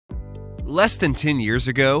Less than 10 years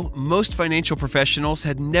ago, most financial professionals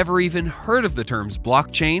had never even heard of the terms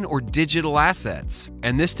blockchain or digital assets,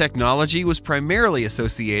 and this technology was primarily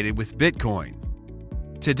associated with Bitcoin.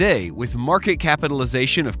 Today, with market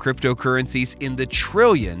capitalization of cryptocurrencies in the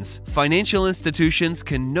trillions, financial institutions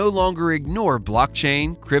can no longer ignore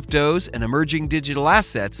blockchain, cryptos, and emerging digital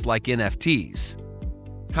assets like NFTs.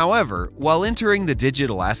 However, while entering the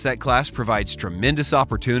digital asset class provides tremendous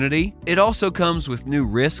opportunity, it also comes with new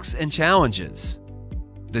risks and challenges.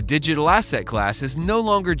 The digital asset class is no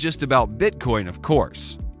longer just about Bitcoin, of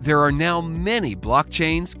course. There are now many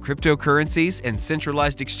blockchains, cryptocurrencies, and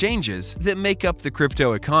centralized exchanges that make up the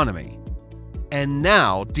crypto economy. And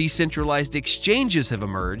now, decentralized exchanges have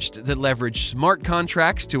emerged that leverage smart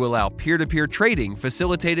contracts to allow peer-to-peer trading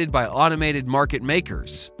facilitated by automated market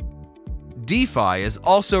makers. DeFi is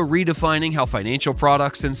also redefining how financial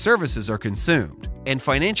products and services are consumed, and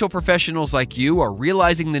financial professionals like you are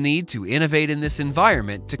realizing the need to innovate in this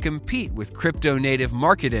environment to compete with crypto-native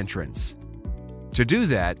market entrants. To do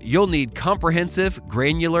that, you'll need comprehensive,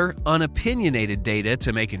 granular, unopinionated data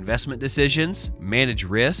to make investment decisions, manage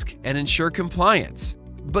risk, and ensure compliance.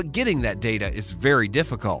 But getting that data is very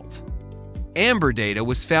difficult. Amberdata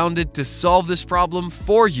was founded to solve this problem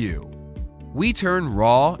for you. We turn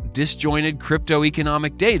raw, disjointed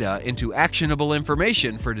crypto-economic data into actionable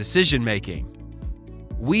information for decision-making.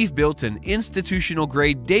 We've built an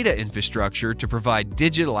institutional-grade data infrastructure to provide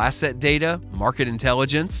digital asset data, market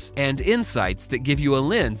intelligence, and insights that give you a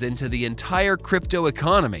lens into the entire crypto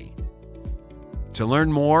economy. To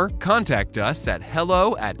learn more, contact us at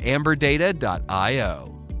hello@amberdata.io.